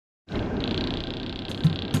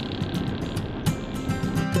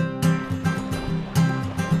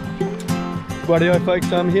Rightio folks,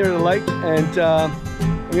 I'm here at a lake and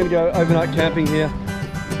I'm going to go overnight camping here,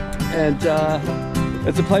 and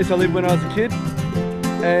it's a place I lived when I was a kid,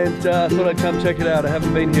 and thought I'd come check it out. I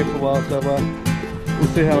haven't been here for a while, so we'll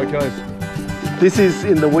see how it goes. This is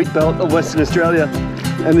in the Wheatbelt of Western Australia,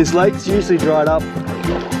 and this lake's usually dried up,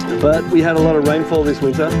 but we had a lot of rainfall this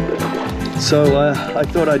winter, so I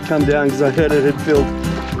thought I'd come down because I heard it had filled.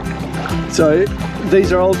 So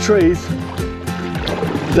these are old trees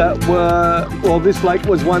that were, well, this lake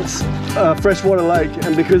was once a freshwater lake,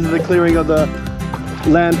 and because of the clearing of the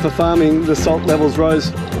land for farming, the salt levels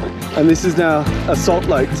rose, and this is now a salt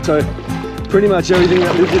lake. So pretty much everything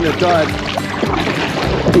that lived in it died,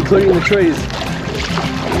 including the trees.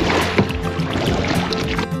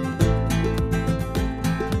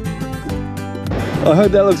 I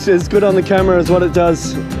hope that looks as good on the camera as what it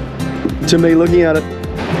does to me looking at it.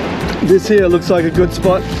 This here looks like a good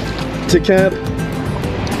spot to camp.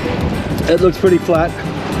 It looks pretty flat,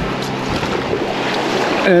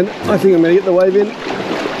 and I think I'm going to get the wave in.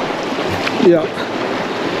 Yeah.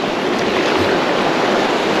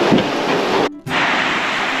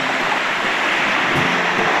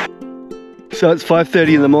 So it's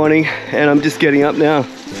 5:30 in the morning and I'm just getting up now.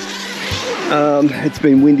 It's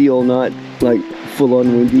been windy all night, like full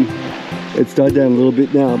on windy. It's died down a little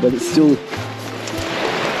bit now, but it's still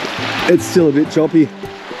a bit choppy.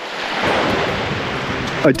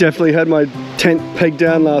 I definitely had my tent pegged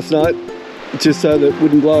down last night just so that it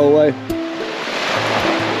wouldn't blow away.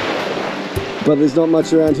 But there's not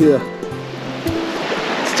much around here.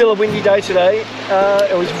 Still a windy day today.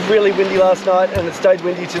 It was really windy last night and it stayed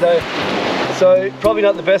windy today. So probably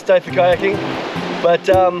not the best day for kayaking, but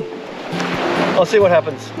I'll see what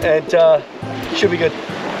happens, and should be good.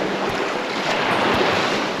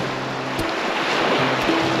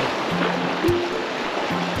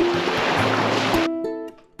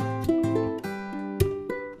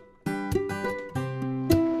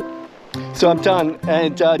 So I'm done,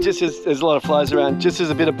 and just as there's a lot of flies around, just as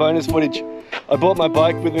a bit of bonus footage, I brought my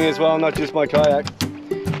bike with me as well, not just my kayak.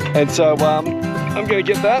 And so I'm going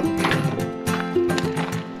to get that.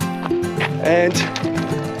 And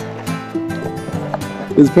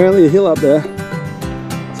there's apparently a hill up there. So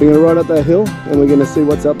I'm going to ride up that hill and we're going to see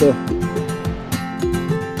what's up there.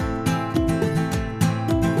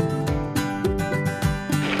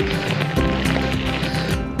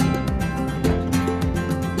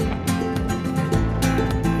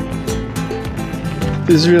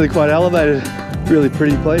 This is really quite elevated, really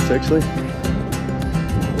pretty place actually.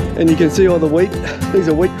 And you can see all the wheat, these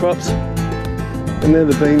are wheat crops, and they're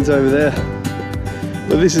the beans over there.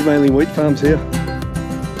 But this is mainly wheat farms here.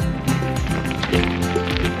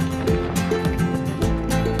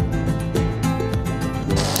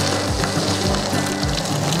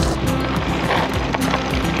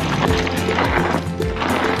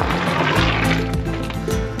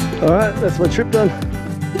 Alright, that's my trip done.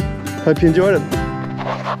 Hope you enjoyed it.